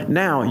part.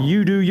 Now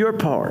you do your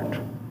part.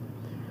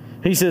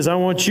 He says, I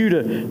want you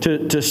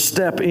to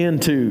step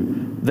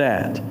into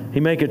that. He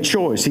make a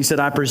choice. He said,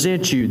 I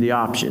present you the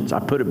options. I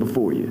put it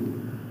before you.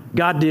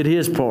 God did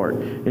His part.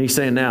 And He's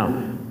saying,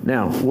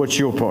 now, what's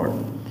your part?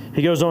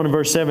 He goes on in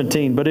verse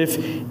 17, but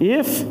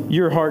if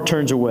your heart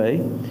turns away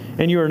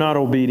and you are not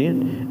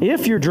obedient,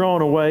 if you're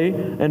drawn away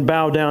and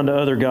bow down to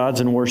other gods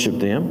and worship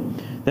them,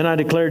 Then I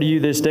declare to you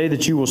this day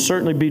that you will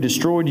certainly be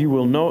destroyed. You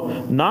will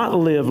not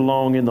live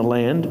long in the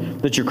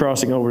land that you're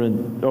crossing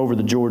over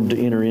the Jordan to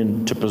enter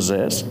in to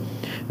possess.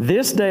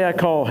 This day I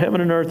call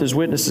heaven and earth as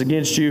witnesses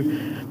against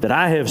you, that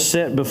I have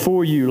set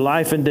before you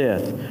life and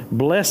death,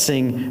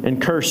 blessing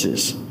and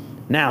curses.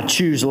 Now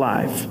choose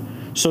life,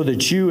 so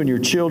that you and your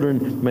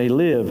children may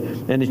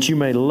live, and that you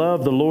may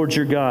love the Lord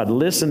your God.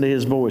 Listen to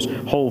His voice.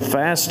 Hold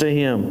fast to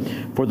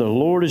Him. For the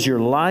Lord is your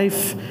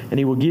life, and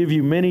He will give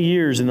you many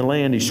years in the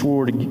land He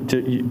swore to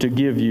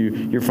give you,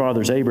 your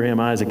fathers Abraham,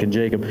 Isaac, and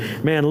Jacob.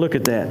 Man, look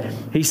at that.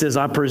 He says,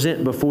 I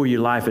present before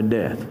you life and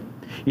death.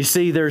 You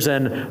see, there's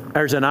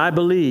an I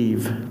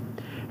believe,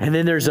 and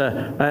then there's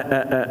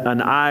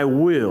an I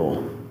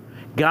will.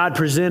 God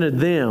presented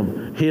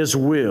them His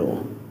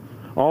will.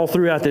 All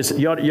throughout this,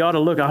 you ought to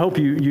look. I hope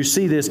you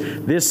see this.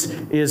 This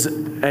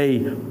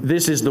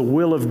is the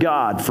will of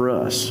God for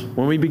us.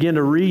 When we begin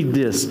to read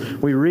this,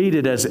 we read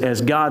it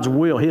as God's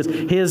will,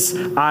 His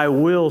I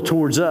will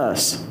towards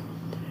us.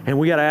 And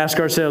we got to ask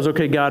ourselves,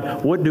 okay,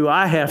 God, what do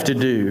I have to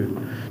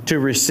do to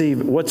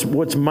receive?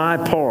 What's my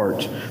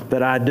part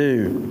that I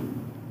do?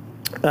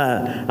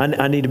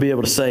 I need to be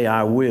able to say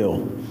I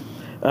will.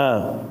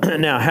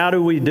 Now, how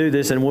do we do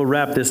this? And we'll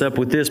wrap this up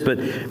with this,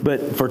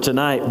 but for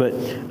tonight.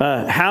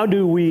 But how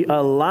do we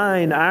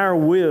align our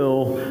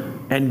will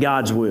and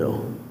God's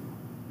will?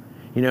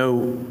 You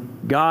know,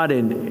 God,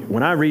 and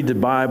when I read the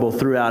Bible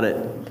throughout it,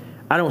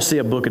 I don't see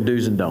a book of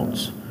do's and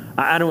don'ts.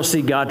 I don't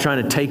see God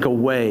trying to take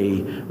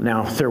away.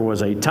 Now, there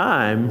was a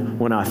time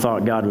when I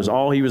thought God was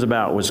all He was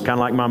about was kind of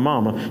like my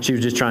mama. She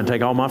was just trying to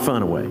take all my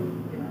fun away.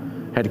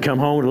 Had to come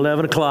home at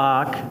 11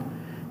 o'clock.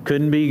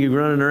 Couldn't be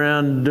running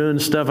around doing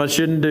stuff I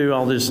shouldn't do.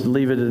 I'll just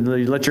leave it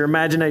and let your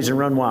imagination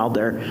run wild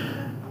there.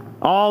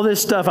 All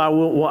this stuff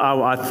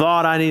I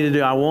thought I needed to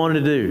do, I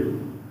wanted to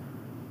do.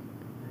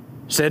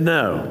 Said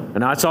no.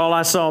 And that's all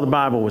I saw the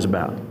Bible was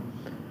about.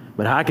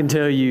 But I can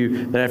tell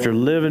you that after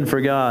living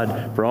for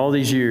God for all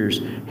these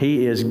years,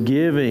 He is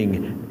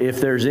giving.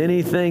 If there's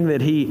anything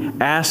that He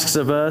asks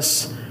of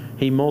us,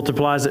 He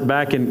multiplies it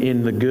back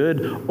in the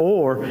good,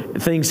 or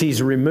things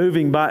He's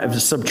removing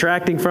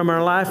subtracting from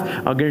our life,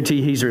 I'll guarantee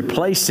you He's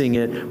replacing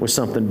it with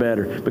something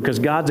better, because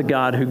God's a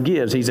God who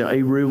gives. He's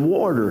a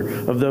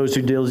rewarder of those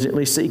who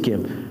diligently seek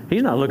Him.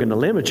 He's not looking to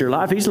limit your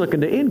life. He's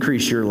looking to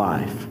increase your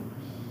life.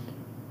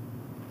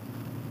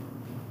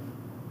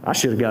 I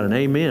should have got an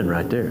amen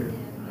right there.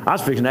 I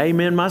was fixing to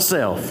amen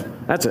myself.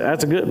 That's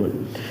a good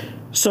one.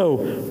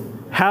 So,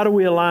 how do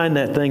we align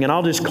that thing? And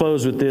I'll just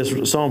close with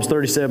this. Psalms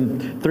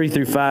 37, 3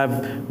 through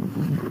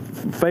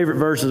 5. Favorite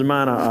verses of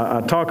mine.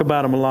 I talk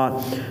about them a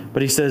lot.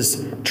 But he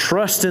says,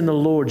 trust in the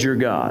Lord your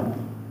God.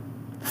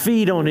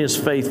 Feed on His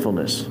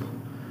faithfulness.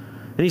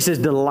 And he says,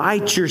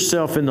 delight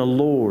yourself in the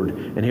Lord,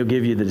 and He'll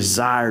give you the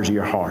desires of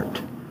your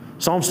heart.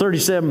 Psalms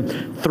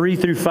 37, 3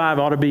 through 5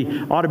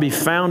 ought to be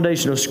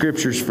foundational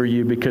scriptures for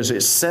you, because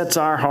it sets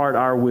our heart,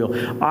 our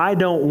will. I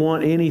don't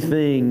want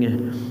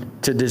anything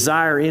to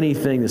desire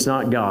anything that's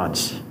not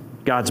God's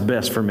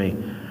best for me.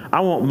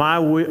 I want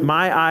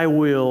my I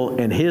will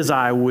and His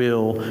I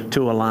will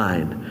to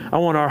align. I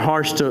want our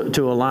hearts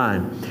to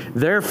align.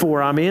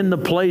 Therefore, I'm in the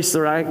place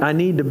that I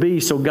need to be,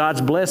 so God's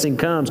blessing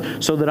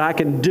comes, so that I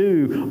can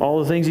do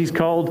all the things He's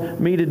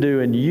called me to do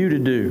and you to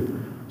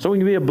do, so we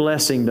can be a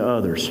blessing to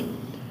others.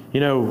 You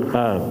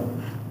know,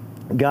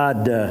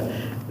 God,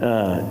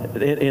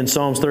 in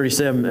Psalms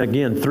 37,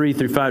 again, 3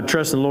 through 5,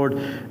 trust in the Lord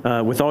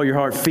with all your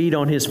heart, feed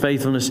on His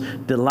faithfulness,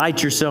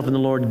 delight yourself in the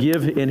Lord,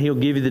 and He'll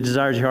give you the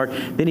desires of your heart.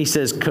 Then He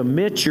says,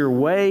 commit your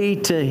way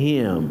to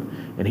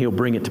Him, and He'll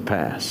bring it to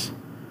pass.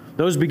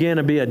 Those began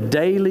to be a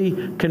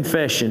daily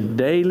confession,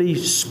 daily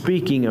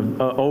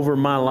speaking over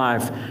my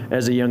life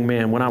as a young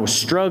man, when I was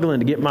struggling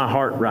to get my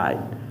heart right.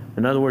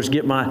 In other words,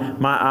 get my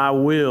I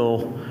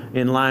will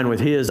in line with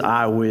His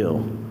I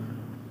will.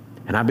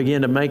 And I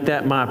began to make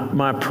that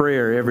my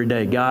prayer every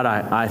day. God,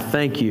 I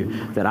thank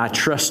You that I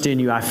trust in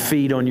You. I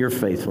feed on Your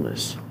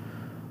faithfulness.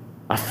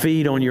 I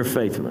feed on Your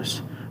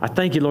faithfulness. I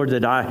thank You, Lord,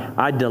 that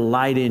I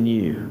delight in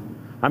You.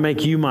 I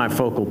make You my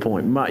focal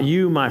point,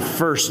 You my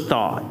first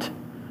thought.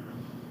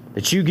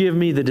 That You give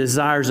me the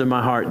desires of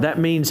my heart. That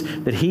means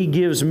that He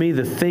gives me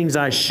the things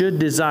I should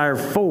desire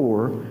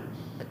for.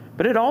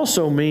 But it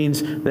also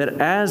means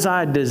that as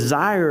I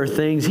desire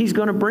things, He's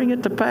going to bring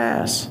it to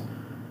pass.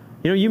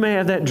 You know, you may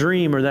have that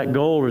dream or that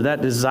goal or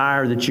that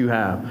desire that you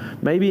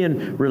have. Maybe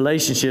in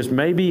relationships,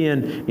 maybe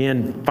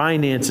in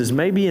finances,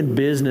 maybe in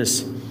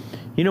business.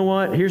 You know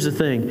what? Here's the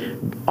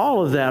thing.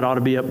 All of that ought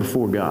to be up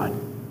before God.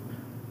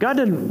 God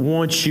doesn't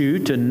want you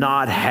to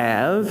not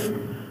have,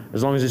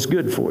 as long as it's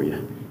good for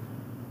you.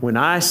 When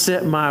I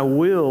set my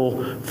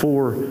will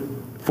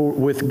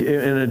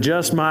and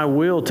adjust my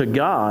will to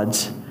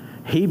God's,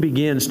 He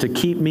begins to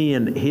keep me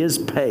in His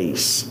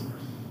pace.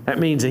 That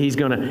means that He's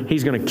going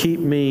to keep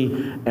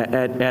me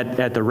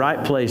at the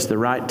right place, the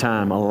right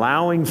time,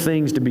 allowing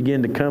things to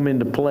begin to come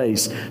into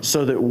place,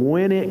 so that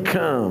when it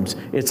comes,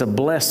 it's a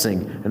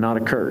blessing and not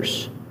a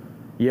curse.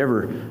 You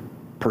ever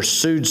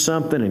pursued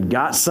something and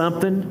got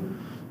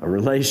something, a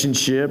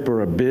relationship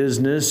or a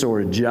business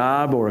or a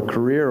job or a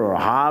career or a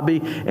hobby,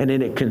 and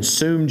then it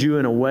consumed you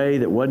in a way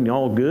that wasn't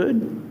all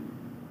good?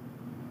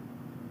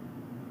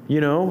 You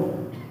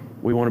know,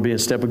 we want to be in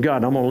step with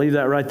God. I'm going to leave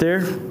that right there,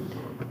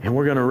 and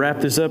we're going to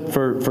wrap this up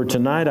for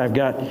tonight. I've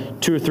got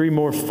 2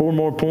 or 4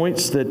 more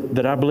points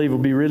that I believe will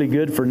be really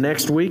good for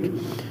next week.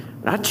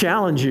 I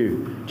challenge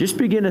you, just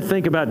begin to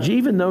think about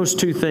even those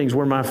 2 things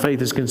where my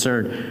faith is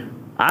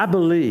concerned. I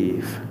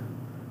believe.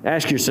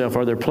 Ask yourself,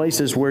 are there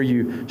places where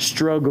you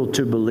struggle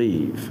to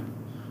believe?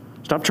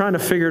 Stop trying to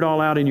figure it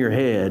all out in your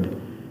head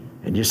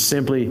and just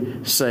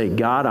simply say,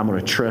 God, I'm going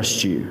to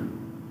trust you.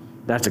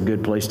 That's a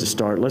good place to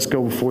start. Let's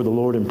go before the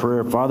Lord in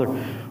prayer. Father,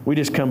 we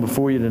just come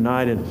before you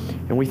tonight,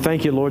 and we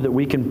thank you, Lord, that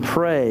we can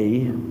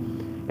pray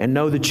and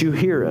know that you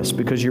hear us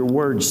because your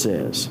word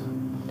says.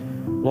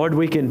 Lord,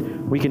 we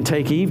can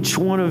take each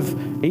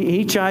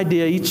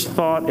idea, each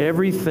thought,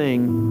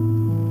 everything,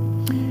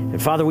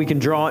 and Father, we can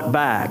draw it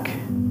back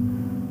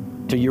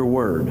to your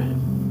word.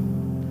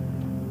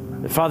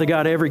 Father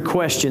God, every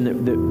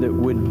question that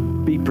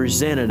would be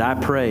presented, I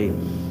pray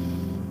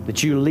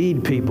that you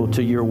lead people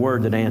to your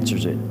word that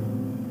answers it.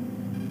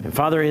 And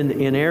Father,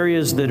 in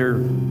areas that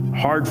are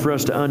hard for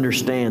us to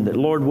understand, that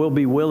Lord, we'll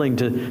be willing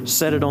to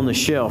set it on the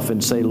shelf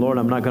and say, Lord,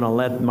 I'm not going to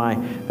let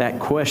that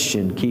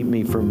question keep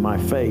me from my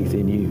faith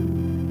in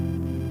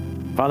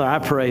you. Father, I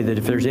pray that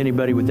if there's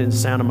anybody within the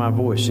sound of my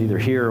voice, either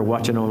here or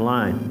watching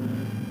online,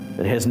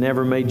 that has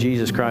never made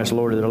Jesus Christ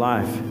Lord of their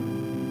life,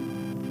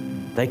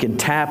 they can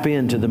tap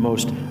into the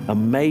most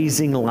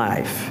amazing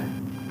life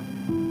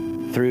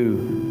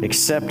through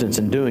acceptance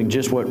and doing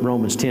just what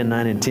Romans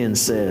 10:9 and 10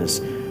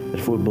 says. That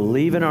if we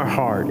believe in our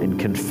heart and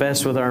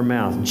confess with our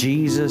mouth,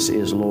 Jesus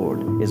is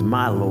Lord, is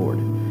my Lord.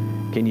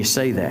 Can you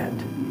say that?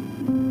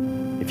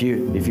 If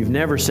you've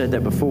never said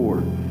that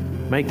before,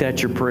 make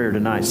that your prayer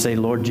tonight. Say,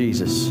 Lord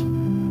Jesus,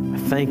 I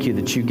thank you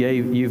that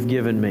you've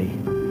given me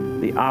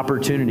the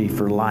opportunity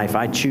for life.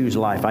 I choose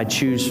life. I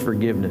choose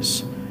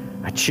forgiveness.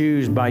 I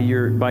choose by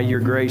your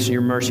grace and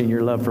your mercy and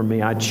your love for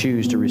me, I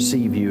choose to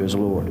receive you as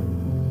Lord.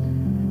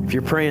 If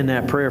you're praying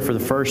that prayer for the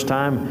first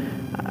time,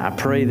 I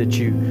pray that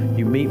you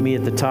meet me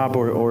at the top,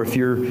 or if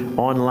you're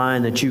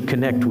online, that you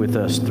connect with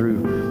us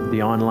through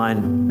the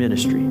online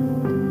ministry.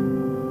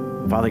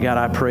 Father God,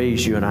 I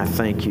praise you and I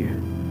thank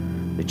you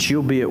that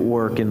you'll be at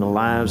work in the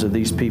lives of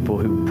these people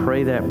who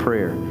pray that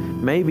prayer.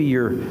 Maybe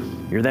you're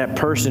that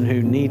person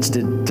who needs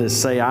to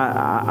say,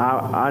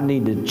 I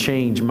need to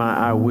change my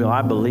I will.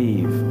 I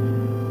believe,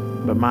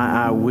 but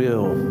my I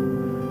will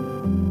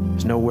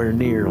is nowhere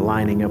near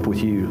lining up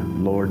with you,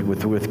 Lord,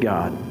 with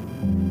God.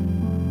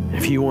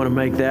 If you want to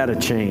make that a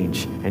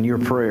change in your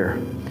prayer,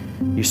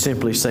 you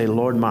simply say,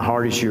 Lord, my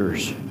heart is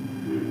yours.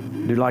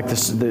 Do like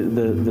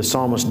the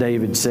psalmist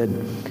David said,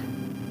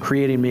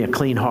 create in me a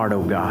clean heart,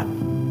 O God.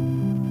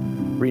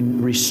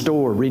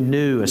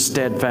 Renew a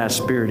steadfast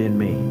spirit in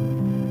me.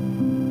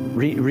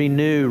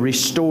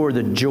 Restore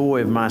the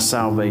joy of my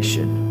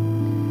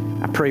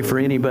salvation. I pray for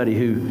anybody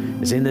who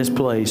is in this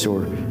place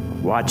or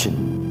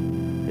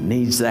watching that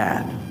needs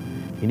that.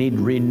 You need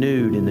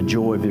renewed in the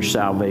joy of your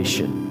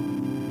salvation.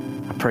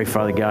 I pray,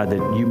 Father God,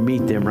 that you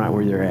meet them right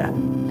where they're at.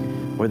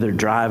 Whether they're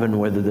driving,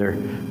 whether they're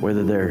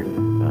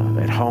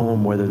at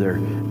home, whether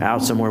they're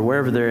out somewhere,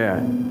 wherever they're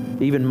at,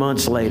 even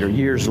months later,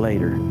 years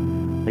later,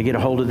 they get a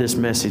hold of this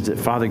message that,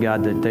 Father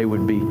God, that they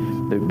would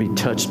be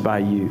touched by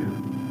you.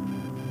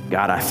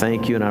 God, I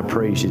thank you and I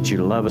praise you that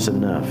you love us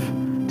enough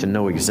to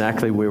know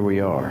exactly where we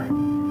are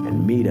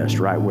and meet us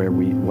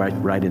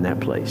right in that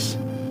place.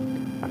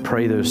 I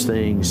pray those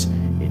things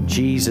in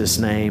Jesus'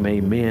 name.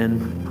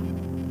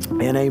 Amen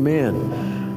and amen.